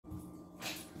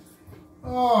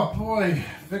Oh boy,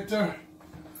 Victor,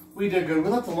 we did good. We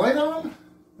left the light on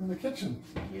in the kitchen.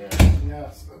 Yeah.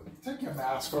 Yes. Take your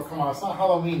mask off. Come on, it's not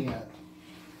Halloween yet.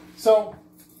 So,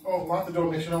 lock the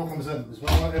door, make sure no one comes in. Because we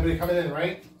don't want anybody coming in,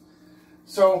 right?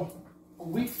 So, a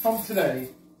week from today.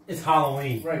 It's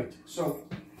Halloween. Right. So,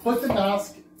 put the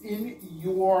mask in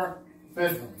your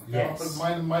bedroom. Okay? Yes. I'll put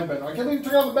mine in my bedroom. I can't even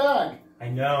take out the bag. I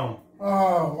know.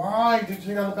 Oh, why did you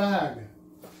take out the bag?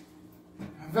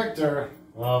 Victor.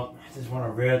 Well, I just want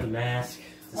to wear the mask.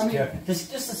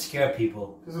 Just to scare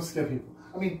people. Just to scare people.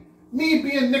 I mean, me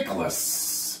being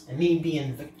Nicholas. And me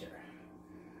being Victor.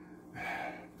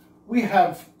 We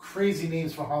have crazy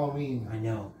names for Halloween. I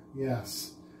know.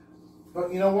 Yes.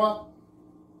 But you know what?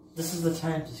 This is the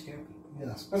time to scare people.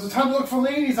 Yes. There's a time to look for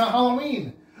ladies on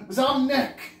Halloween. Because I'm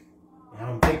Nick. And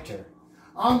I'm Victor.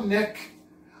 I'm Nick.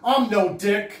 I'm no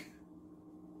dick.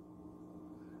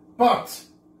 But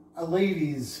a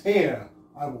lady's hair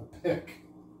I will pick.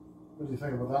 What do you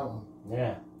think about that one?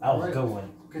 Yeah, that was a good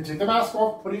one. Okay, take the mask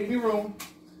off, put it in your room,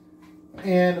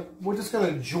 and we're just going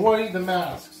to enjoy the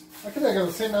masks. I think I got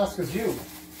the same mask as you.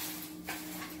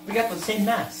 We got the same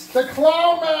mask. The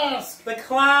clown mask! The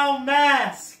clown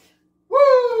mask!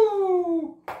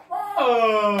 Woo!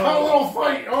 Oh! Have a little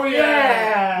fight! Oh,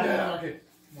 yeah! Yeah, okay.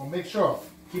 Well, make sure.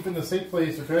 Keep it in a safe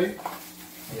place, okay?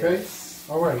 Okay? Yes.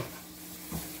 All right.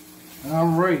 All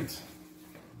right.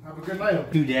 Have a good night.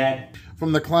 Okay? You, Dad.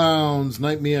 From the Clowns,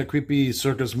 Nightmare, Creepy,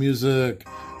 Circus Music,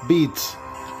 Beat,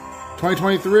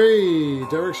 2023,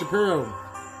 Derek Shapiro.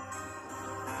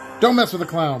 Don't mess with the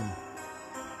clown.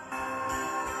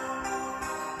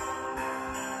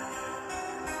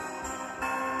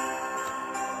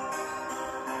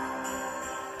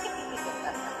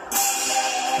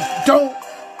 Don't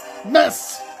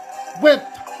mess with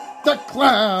the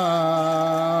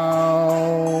clown.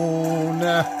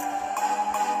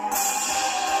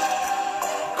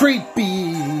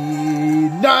 Creepy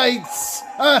nights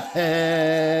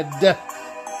ahead.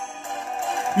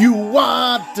 You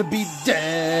want to be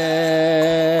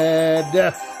dead.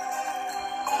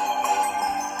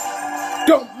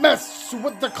 Don't mess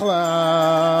with the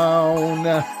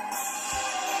clown.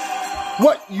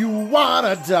 What, you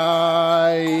wanna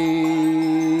die?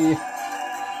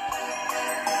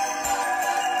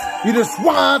 You just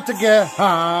want to get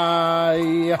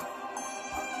high.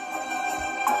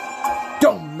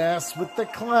 Don't mess with the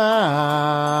clown.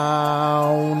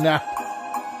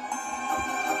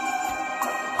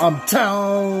 I'm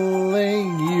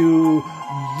telling you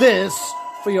this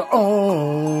for your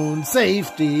own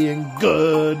safety and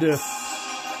good.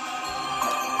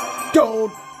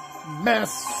 Don't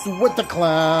mess with the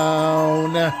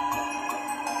clown.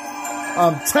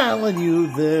 I'm telling you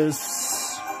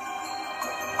this.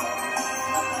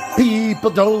 People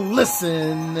don't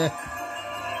listen.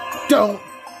 Don't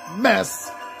mess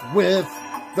with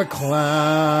the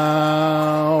clown.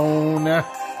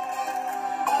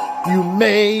 You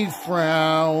may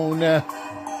frown.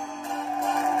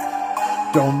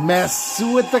 Don't mess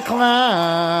with the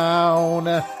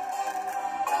clown.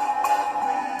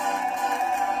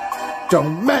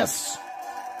 Don't mess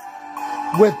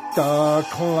with the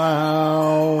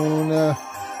clown.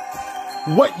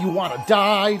 What, you want to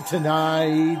die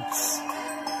tonight?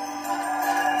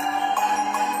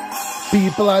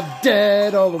 People are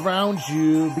dead all around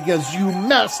you because you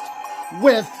messed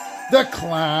with the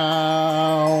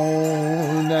clown.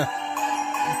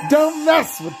 Don't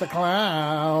mess with the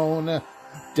clown.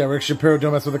 Derek Shapiro,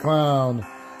 Don't Mess with the Clown.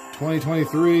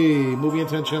 2023,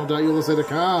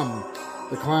 movieintentional.ulsa.com.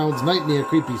 The Clown's Nightmare,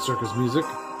 Creepy Circus Music.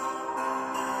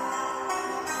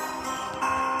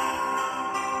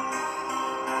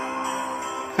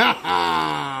 Ha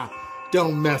ha!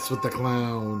 Don't mess with the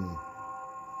clown.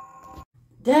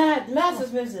 Dad, the mask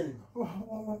is missing. What?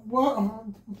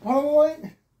 What?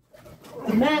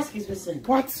 The mask is missing.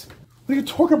 What? What are you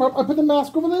talking about? I put the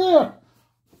mask over there.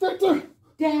 Victor.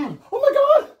 Dad. Oh my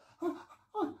God.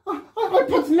 I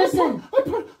put It's missing. I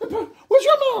put. Where's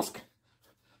your mask?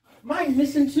 Mine's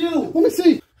missing too. Let me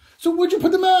see. So where'd you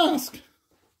put the mask?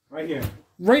 Right here.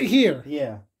 Right here.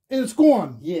 Yeah. And it's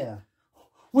gone. Yeah.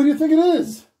 What do you think it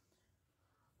is?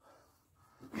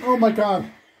 Oh my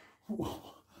God.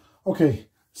 Okay.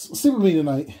 Sleep with me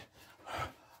tonight.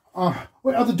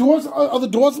 Wait, are the doors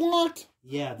locked?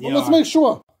 Yeah, they well, let's are. make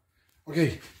sure.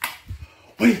 Okay.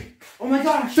 Wait. Oh my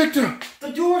gosh. Victor. The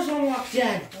door's unlocked,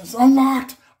 Dad. It's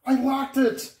unlocked. I locked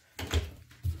it.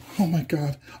 Oh my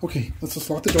God. Okay, let's just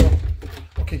lock the door.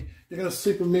 Okay, you're gonna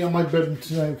sleep with me on my bed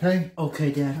tonight, okay?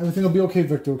 Okay, Dad. Everything will be okay,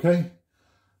 Victor, okay?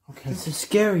 Okay. This is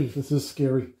scary. This is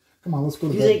scary. Come on, let's go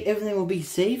to Do bed. you think everything will be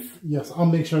safe? Yes, I'll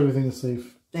make sure everything is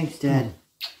safe. Thanks, Dad.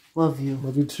 Love you.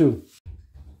 Love you too.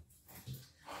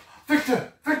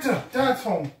 Victor! Victor! Dad's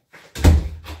home.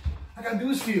 I got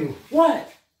news for you.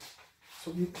 What?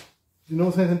 So you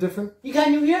notice anything different? You got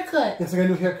a new haircut. Yes, I got a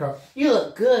new haircut. You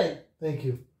look good. Thank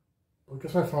you. But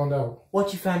guess what I found out?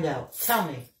 What you found out? Tell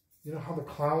me. You know how the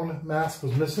clown mask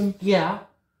was missing? Yeah.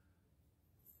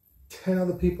 10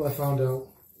 other people I found out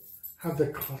have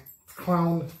the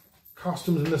clown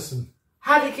costumes missing.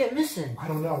 How did it get missing? I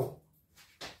don't know.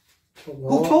 But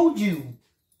Who told you?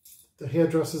 The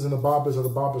hairdressers and the barbers at the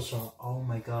barber shop. Oh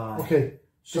my god. Okay,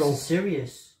 so this is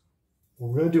serious. what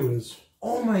we're gonna do is.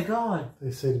 Oh my god. They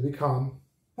say to be calm.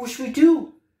 What should we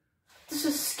do? This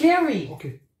is scary.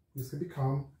 Okay, we just gonna be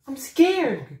calm. I'm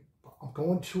scared. Okay, I'm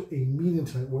going to a meeting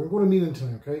tonight. We're going to a meeting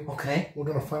tonight. Okay. Okay. We're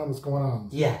gonna find out what's going on.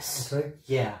 Yes. Okay.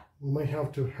 Yeah. We might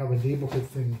have to have a neighborhood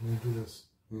thing when we do this.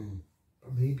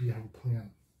 But maybe I have a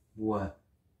plan. What?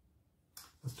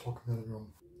 Let's talk in the other room.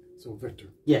 So, Victor.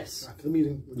 Yes. After the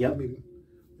meeting. Yep. You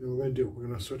know what we're going to do? We're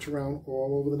going to search around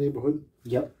all over the neighborhood.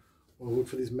 Yep. We'll look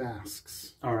for these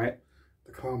masks. All right.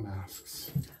 The clown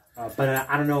masks. But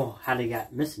I don't know how they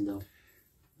got missing, though.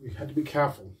 We had to be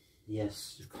careful.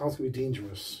 Yes. These clowns can be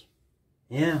dangerous.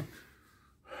 Yeah.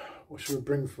 What should we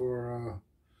bring for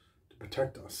to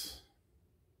protect us?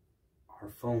 Our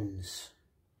phones.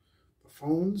 The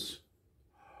phones?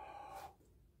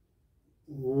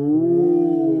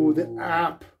 Ooh, the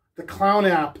app. The clown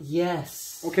app.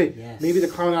 Yes. Okay, yes. Maybe the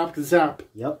clown app can zap.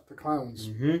 Yep. The clowns.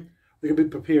 Mm-hmm. We can be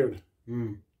prepared.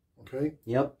 Mm. Okay?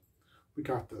 Yep. We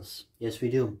got this. Yes,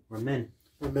 we do. We're men.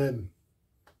 We're men.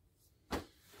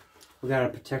 We gotta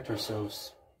protect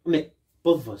ourselves. I mean,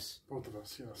 both of us. Both of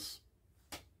us, yes.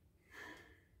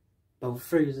 But we'll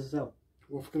figure this out.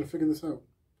 We're going to figure this out.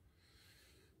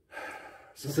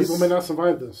 Some people may not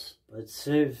survive this. But it's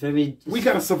very... We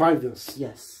got to survive this.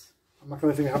 Yes. I'm not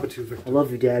going to think I have a two, Victor. I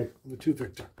love you, Dad. I'm a two,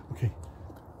 Victor. Okay.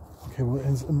 Okay, well,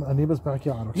 it's a neighbor's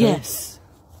backyard, okay? Yes.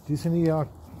 Do you see any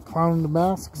clown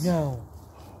masks? No.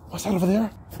 What's that over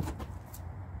there?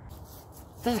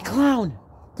 That's a clown.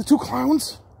 The two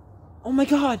clowns? Oh my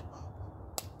god.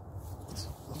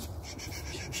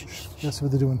 Let's see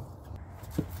what they're doing.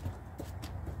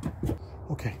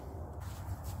 Okay.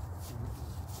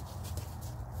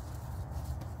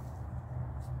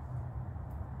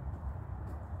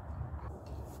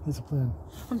 Here's a plan.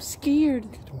 I'm scared.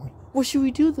 Okay, don't worry. What should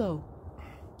we do, though?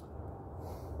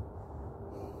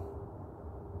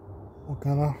 We're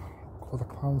gonna call the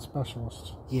clown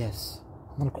specialist. Yes.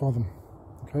 I'm gonna call them.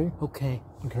 Okay? Okay.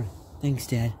 Okay. Thanks,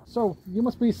 Dad. So, you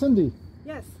must be Cindy.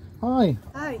 Yes. Hi.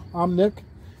 Hi. I'm Nick.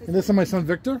 And this is my son,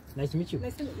 Victor. Nice to meet you.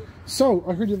 Nice to meet you. So,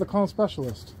 I heard you're the clown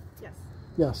specialist. Yes.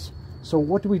 Yes. So,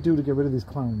 what do we do to get rid of these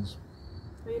clowns?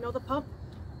 Well, you know the pump?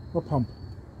 What pump?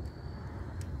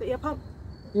 The ear pump?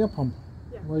 Air pump.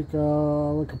 Yeah. Like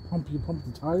a pump you pump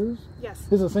the tires? Yes.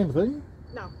 Is it the same thing?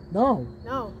 No. No.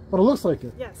 No. But it looks like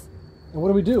it. Yes. And what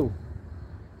do we do?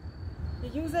 You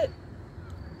use it,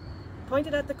 point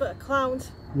it at the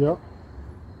clowns, Yep.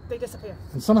 they disappear.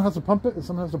 And someone has to pump it and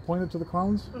someone has to point it to the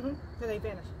clowns? Mm-hmm. Then they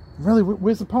vanish. Really?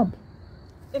 Where's the pump?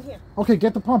 In here. Okay,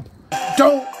 get the pump.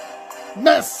 Don't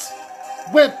mess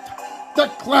with the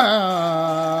clown.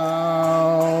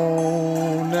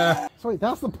 Sorry,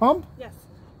 that's the pump? Yes.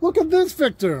 Look at this,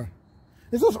 Victor.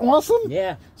 Is this awesome?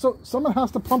 Yeah. So someone has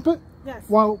to pump it Yes.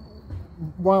 while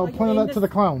you pointing aim that to the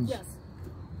clowns. Yes.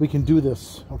 We can do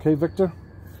this, okay, Victor?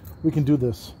 We can do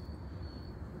this.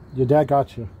 Your dad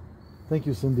got you. Thank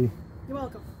you, Cindy. You're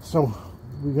welcome. So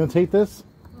we're gonna take this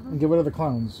and get rid of the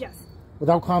clowns. Yes.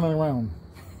 Without clowning around.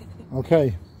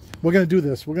 Okay. We're gonna do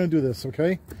this. We're gonna do this,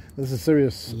 okay? This is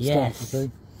serious stuff,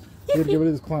 okay? We're gonna get rid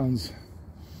of these clowns.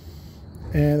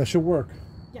 And it should work.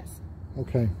 Yes.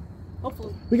 Okay.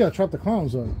 Hopefully. We gotta trap the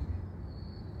clowns though.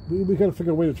 We gotta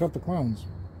figure a way to trap the clowns.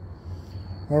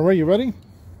 Alright, you ready?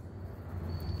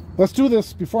 Let's do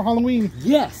this before Halloween.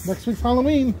 Yes. Next week's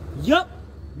Halloween. Yup.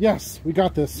 Yes, we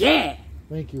got this. Yeah.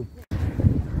 Thank you.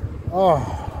 Oh,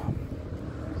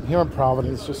 here in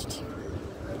Providence, just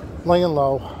laying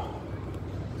low.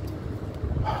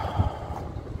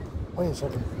 Wait a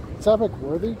second. Is that Rick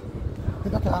Worthy?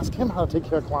 Maybe I can ask him how to take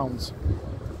care of clowns.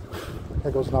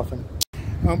 There goes nothing.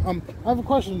 I have a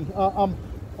question. I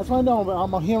just want to know,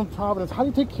 I'm here in Providence. How do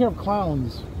you take care of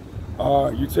clowns?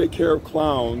 You take care of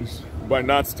clowns by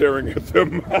not staring at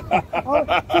them. Oh,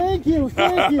 thank you,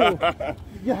 thank you.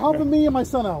 You're helping me and my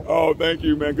son out. Oh, thank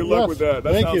you, man. Good luck with that.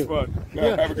 That sounds fun.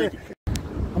 Yeah. Have a good day.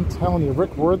 I'm telling you,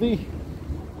 Rick Worthy,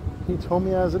 he told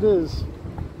me as it is.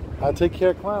 I take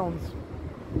care of clowns.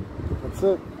 That's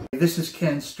it. This is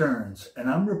Ken Stearns, and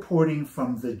I'm reporting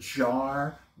from the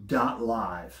jar.live.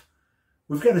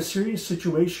 We've got a serious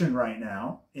situation right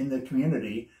now in the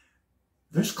community.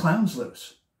 There's clowns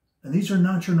loose. And these are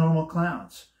not your normal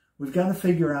clowns. We've got to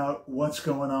figure out what's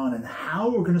going on and how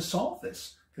we're going to solve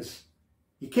this. Because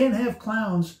you can't have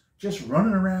clowns just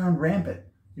running around rampant.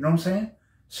 You know what I'm saying?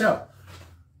 So,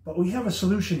 but we have a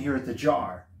solution here at the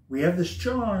jar. We have this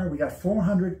jar, we got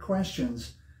 400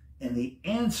 questions, and the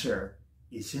answer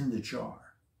is in the jar.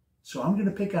 So I'm going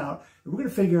to pick out, we're going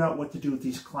to figure out what to do with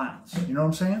these clowns. You know what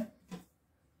I'm saying?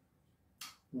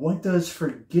 What does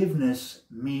forgiveness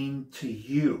mean to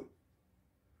you?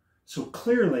 So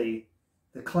clearly,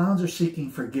 the clowns are seeking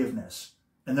forgiveness,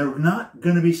 and they're not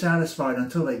going to be satisfied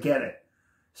until they get it.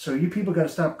 So you people got to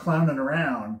stop clowning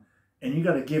around, and you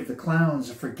got to give the clowns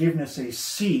the forgiveness they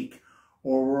seek,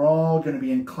 or we're all going to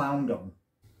be in clowndom.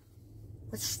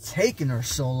 What's taking her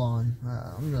so long?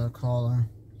 I'm going to call her.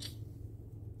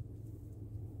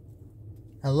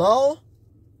 Hello?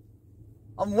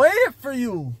 I'm waiting for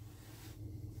you.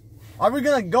 Are we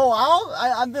going to go out?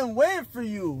 I've been waiting for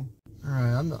you.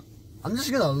 Alright, I'm just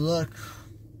going to look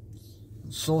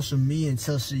on social media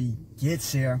until she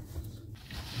gets here.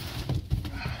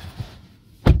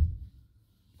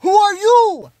 Who are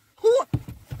you? What?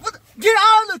 Get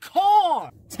out of the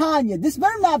car! Tanya, this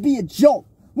better not be a joke.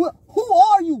 Who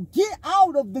are you? Get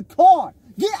out of the car.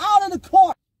 Get out of the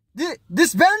car.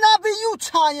 This better not be you,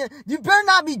 Tanya. You better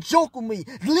not be joking with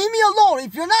me. Leave me alone.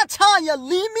 If you're not Tanya,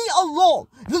 leave me alone.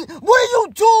 What are you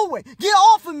doing? Get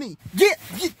off of me.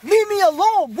 Leave me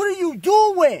alone. What are you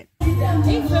doing?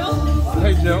 Hey, Phil.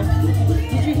 Hey, Joe.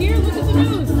 Did you hear? Look at the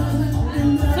news.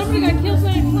 Somebody got killed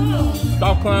by a clown.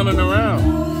 Stop clowning around.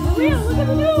 For real, look at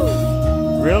the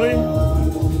news. Really?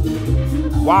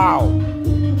 Wow.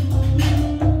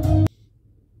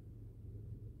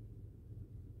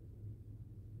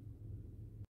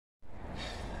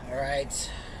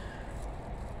 Alright.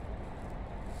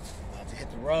 About to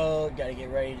hit the road. Gotta get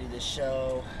ready to do this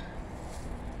show.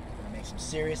 Gonna make some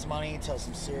serious money, tell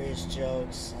some serious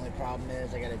jokes. Only problem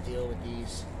is I gotta deal with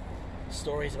these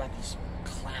stories about these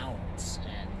clowns.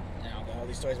 And all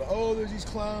these stories about, oh, there's these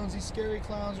clowns, these scary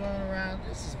clowns running around.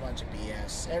 This is a bunch of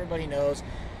BS. Everybody knows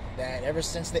that ever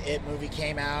since the It movie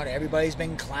came out, everybody's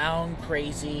been clown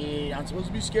crazy. I'm supposed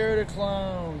to be scared of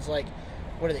clowns. Like,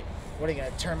 what are they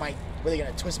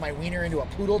gonna twist my wiener into a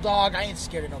poodle dog? I ain't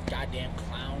scared of no goddamn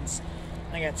clowns.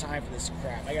 I ain't got time for this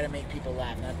crap. I gotta make people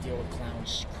laugh, not deal with clown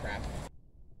crap.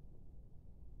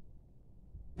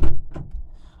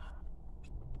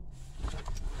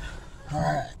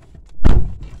 Alright.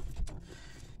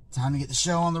 Time to get the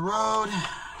show on the road.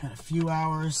 Got a few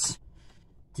hours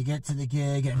to get to the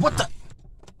gig. And what the?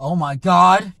 Oh my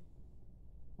god.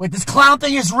 Wait, this clown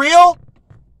thing is real?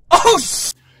 Oh,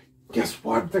 Guess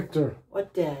what, Victor?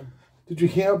 What, Dad? Did you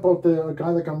hear about the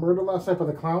guy that got murdered last night by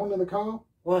the clown in the car?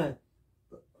 What?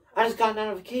 I just got a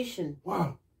notification.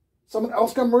 Wow. Someone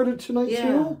else got murdered tonight,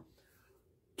 Yeah. too?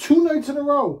 2 nights in a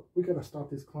row. We gotta stop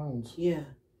these clowns. Yeah.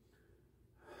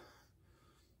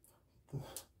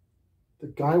 The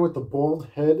guy with the bald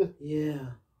head? Yeah.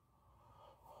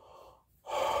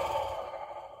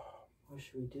 What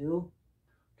should we do?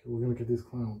 Okay, we're gonna get these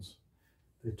clowns.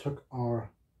 They took our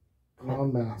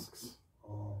clown masks.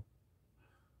 Oh.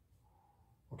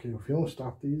 Okay, if you don't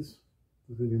stop these,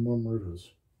 there's gonna be more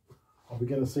murders. Are we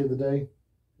gonna save the day?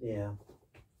 Yeah.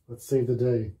 Let's save the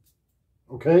day.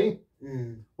 Okay?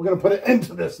 Mm. We're gonna put an end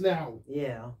to this now.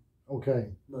 Yeah. Okay.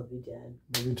 Love you, Dad.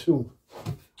 Love you too.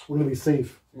 We're gonna be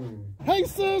safe. Mm. Hey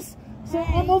sis! So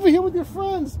I'm over here with your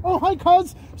friends. Oh, hi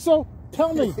cuz. So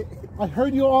tell me, I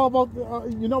heard you all about,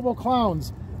 you know about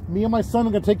clowns. Me and my son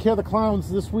are gonna take care of the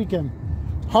clowns this weekend.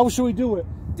 How should we do it?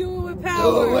 Do it with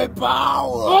power. Do it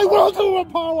power. I will do it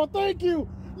with power. Thank you.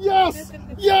 Yes.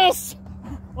 Yes.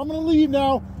 I'm gonna leave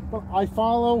now, but I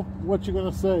follow what you're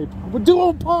gonna say. But do it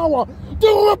with power. Do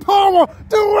it with power.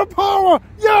 Do it with power.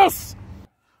 Yes.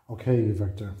 Okay,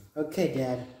 Victor. Okay,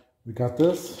 Dad. We got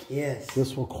this. Yes.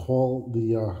 This will call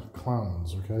the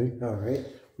clowns. Okay. All right.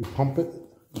 We pump it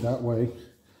that way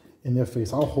in their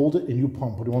face. I'll hold it and you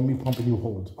pump. What do you want me to pump and you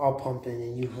hold? I'll pump in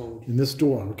and you hold. In this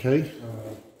door, okay? All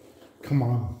right. Come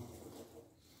on.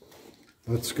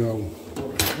 Let's go.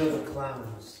 We'll kill the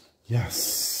clowns.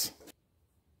 Yes.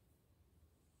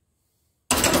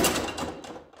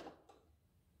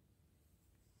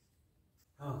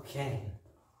 Okay.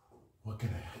 We're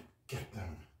gonna get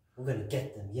them. We're gonna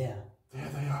get them, yeah. There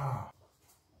they are.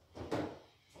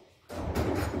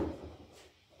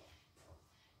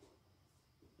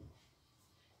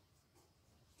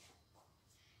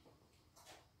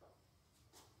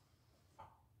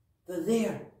 They're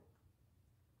there.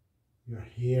 You're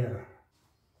here.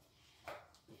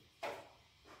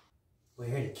 We're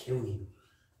here to kill you.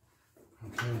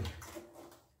 Okay.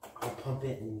 I'll pump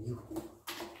it and you...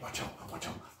 Watch out, watch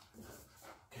out.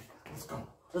 Let's go.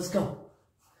 Let's go.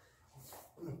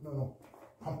 No.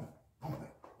 Pump it.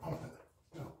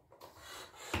 No.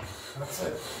 That's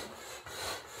it.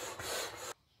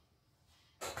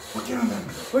 We're getting them.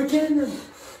 We're getting them.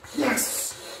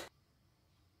 Yes.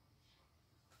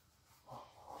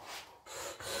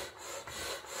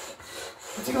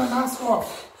 We're taking my mask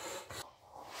off.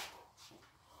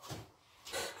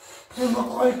 They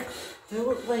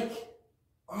look like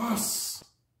us.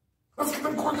 Let's get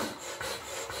them quick.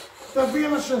 They're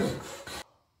vanishing.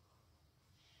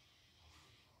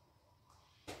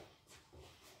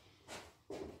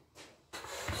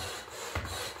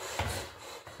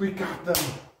 We got them.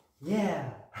 Yeah.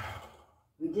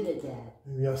 We did it, Dad.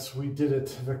 Yes, we did it,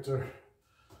 Victor.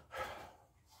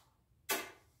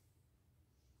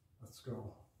 Let's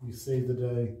go. We saved the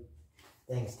day.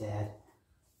 Thanks, Dad.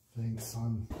 Thanks,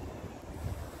 son.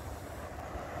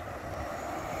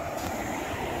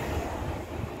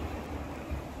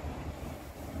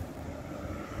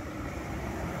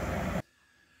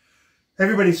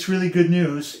 Everybody, it's really good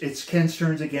news. It's Ken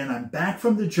Stearns again. I'm back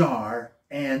from the jar,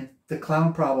 and the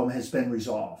clown problem has been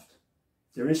resolved.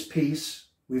 There is peace.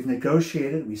 We've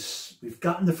negotiated. We've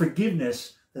gotten the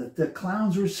forgiveness that the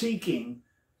clowns were seeking.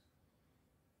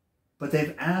 But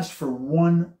they've asked for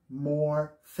one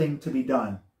more thing to be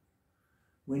done.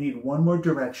 We need one more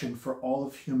direction for all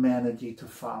of humanity to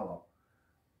follow.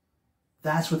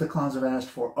 That's what the clowns have asked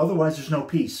for. Otherwise, there's no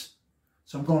peace.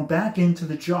 So I'm going back into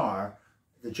the jar,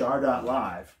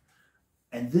 thejar.live,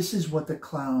 and this is what the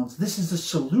clowns, this is the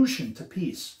solution to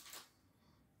peace.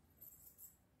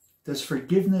 Does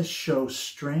forgiveness show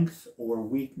strength or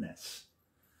weakness?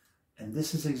 And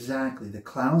this is exactly, the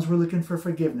clowns were looking for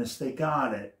forgiveness, they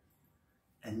got it.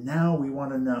 And now we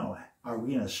want to know, are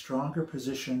we in a stronger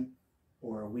position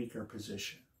or a weaker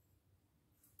position?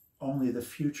 Only the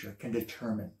future can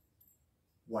determine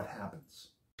what happens.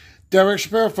 Derek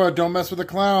Shapiro for Don't Mess with the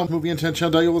Clown.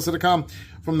 MovieIntention.com.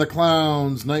 From the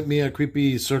Clowns, Nightmare,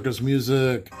 Creepy, Circus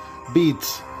Music, Beat.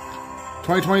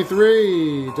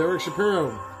 2023, Derek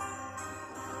Shapiro.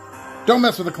 Don't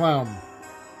Mess with the Clown.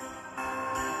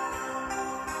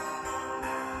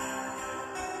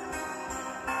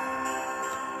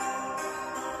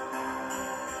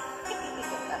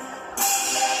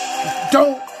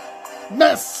 Don't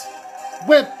mess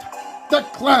with the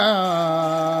clown.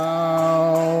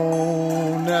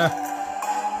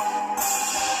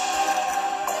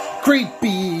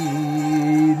 Creepy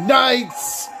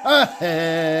nights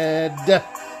ahead.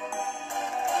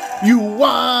 You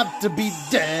want to be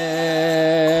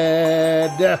dead.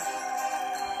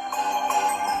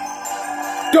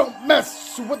 Don't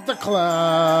mess with the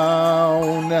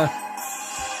clown.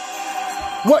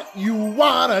 What, you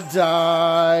wanna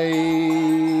die?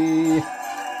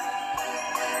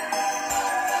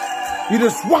 You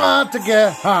just want to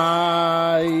get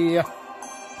high.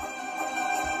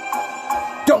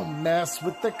 Don't mess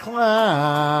with the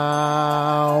clown.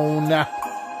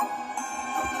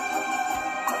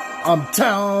 I'm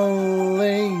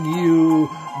telling you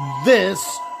this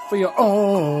for your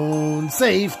own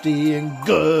safety and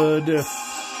good.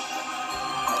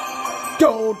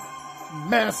 Don't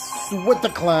mess with the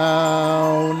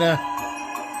clown.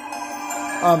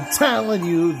 I'm telling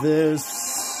you this.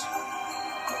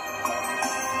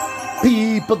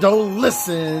 People don't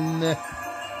listen.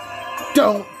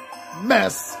 Don't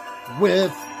mess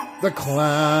with the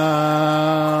clown.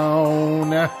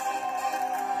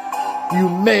 You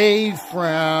may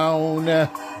frown.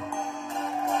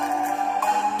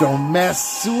 Don't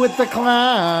mess with the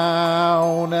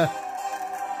clown.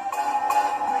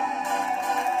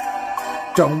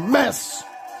 Don't mess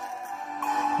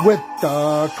with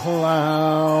the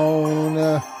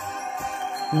clown.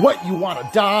 What, you want to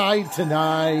die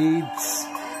tonight?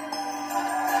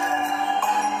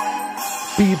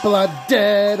 People are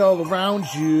dead all around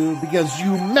you because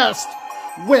you messed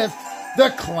with the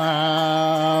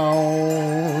clown.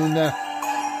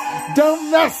 Don't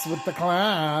mess with the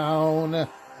clown.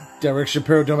 Derek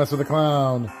Shapiro, Don't Mess with the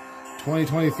Clown.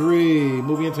 2023,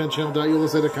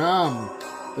 MovieIntention.com.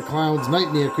 The Clown's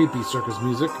Nightmare, Creepy Circus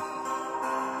Music.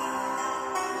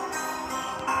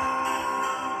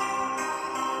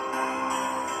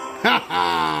 Ha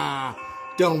ha!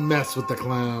 Don't mess with the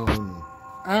clown.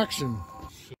 Action.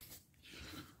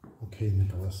 Okay,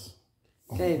 Nicholas.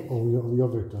 Okay. Oh, you're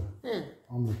Victor. Yeah.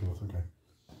 I'm Nicholas, okay.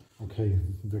 Okay,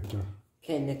 Victor.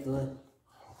 Okay, Nicholas.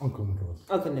 Uncle Nicholas.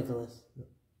 Uncle Nicholas.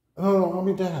 No, I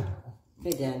mean Dad.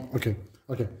 Hey, Dad. Okay.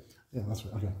 Yeah, that's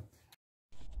right, okay.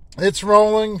 It's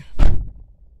rolling.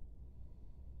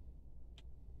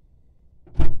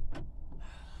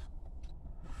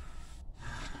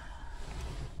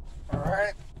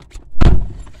 Alright.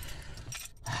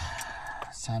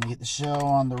 Time to get the show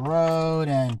on the road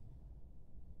and...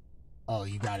 Oh,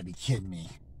 you gotta be kidding me.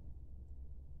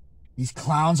 These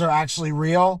clowns are actually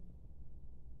real?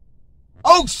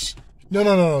 Oh,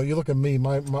 No. You look at me.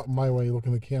 My way. You look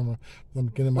in the camera. I'm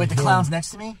getting my Wait, the hand. clown's next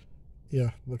to me?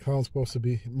 Yeah, the clown's supposed to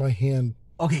be my hand.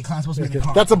 Okay, clown's supposed to be in the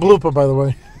car. That's a blooper, by the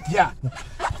way. Yeah.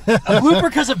 A blooper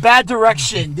because of bad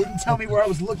direction. Didn't tell me where I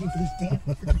was looking for these damn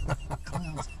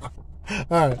clowns.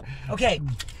 All right. Okay,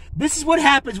 this is what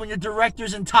happens when your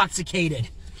director's intoxicated.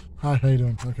 Hi, how you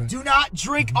doing? Okay. Do not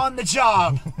drink on the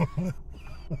job.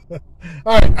 All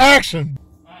right, action.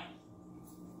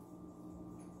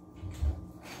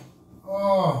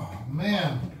 Oh,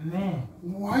 man.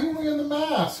 Why are you wearing the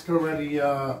mask already?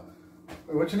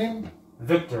 What's your name?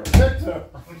 Victor. Victor.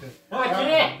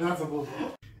 Okay. That's a blooper.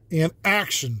 And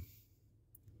action.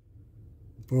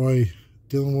 Boy,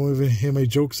 Dylan won't even hear my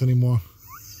jokes anymore.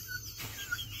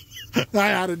 I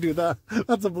had to do that.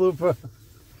 That's a blooper.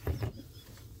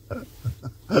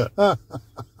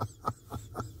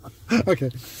 Okay.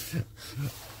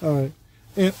 All right.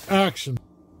 And action.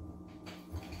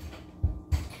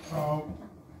 Oh,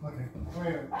 okay.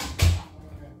 Wait.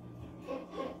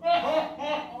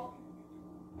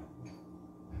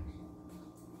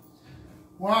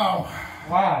 Wow.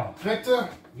 Wow. Victor,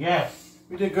 Yes.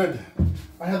 we did good.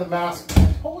 I had the mask.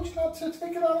 I told you not to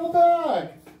take it out of the bag.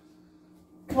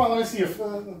 Come on, let me see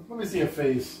your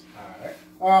face.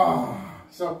 All right.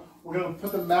 So we're gonna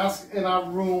put the mask in our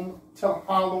room till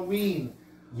Halloween.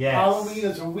 Yes. Halloween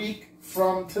is a week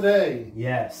from today.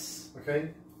 Yes.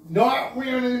 Okay. Not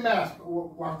wearing any mask.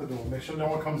 Lock the door. Make sure no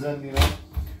one comes in. You know.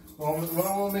 I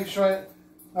want to make sure.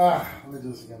 Let me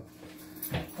do this again.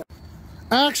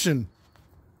 Action.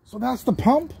 So that's the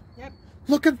pump. Yep.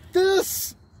 Look at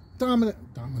this, Dominic.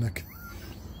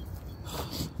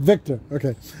 Victor.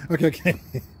 Okay.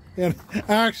 And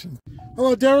action.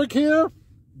 Hello, Derek here.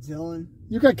 Dylan.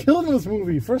 You got killed in this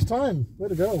movie. First time. Way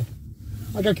to go.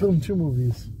 I got killed in 2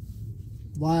 movies.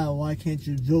 Wow, why can't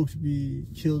your jokes be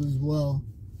killed as well?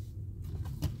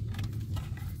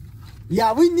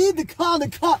 Yeah, we need the clown to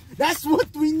come. That's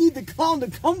what we need the clown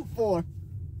to come for.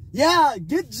 Yeah,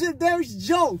 get Derek's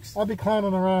jokes. I'll be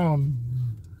clowning around.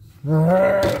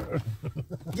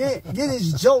 Get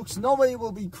his jokes. Nobody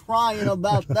will be crying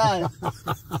about that.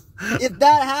 If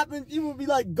that happened, people would be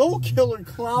like, "Go killer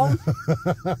clown."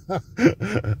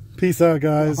 Peace out,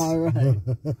 guys. All right.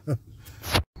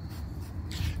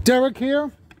 Derek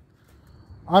here.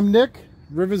 I'm Nick,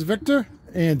 Rivers Victor,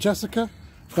 and Jessica.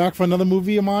 Back for another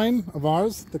movie of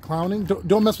ours, The Clowning.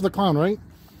 Don't mess with the clown, right?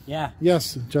 Yeah.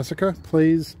 Yes, Jessica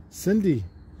plays Cindy.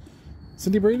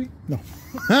 Cindy Brady? No.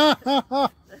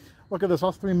 Look at this,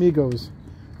 all 3 amigos.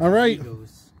 All right,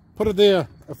 put it there.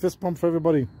 A fist pump for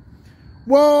everybody.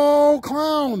 Whoa,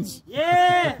 clowns!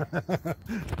 Yeah.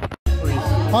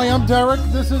 Hi, I'm Derek.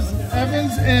 This is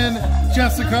Yvens and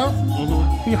Jessica.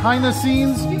 Behind the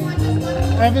scenes,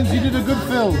 Yvens, you did a good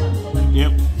Phil.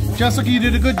 Yep. Jessica, you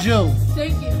did a good Jill.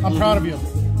 Thank you. I'm proud of you.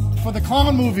 For the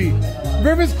clown movie.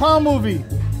 Riv's clown movie.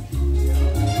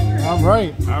 All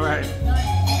right. All right.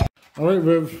 All right,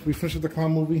 Riv. We finished with the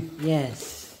clown movie.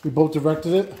 Yes. We both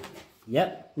directed it.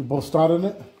 Yep. We both starred in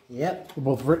it. Yep. We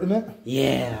both written it.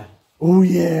 Yeah. Oh,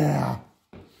 yeah.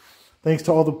 Thanks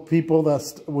to all the people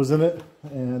that was in it.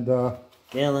 And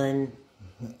Dylan.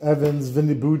 Yvens,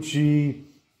 Vinny, Bucci,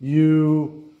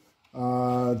 you,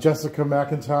 Jessica,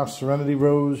 McIntosh, Serenity,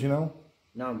 Rose, you know?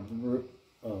 No,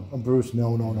 oh. Bruce,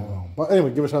 no. But anyway,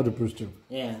 give a shout out to Bruce, too.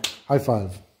 Yeah. High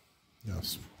five.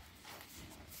 Yes.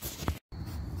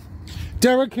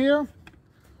 Derek here.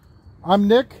 I'm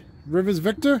Nick, Rivers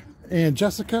Victor, and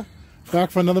Jessica. Back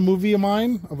for another movie of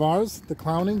ours, The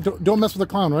Clowning. Don't mess with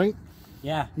the clown, right?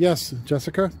 Yeah. Yes,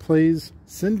 Jessica plays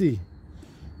Cindy.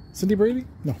 Cindy Brady?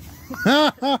 No.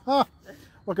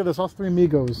 Look at this, all 3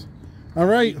 amigos. All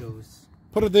right,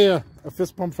 put it there. A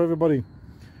fist pump for everybody.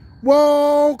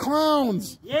 Whoa,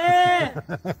 clowns! Yeah.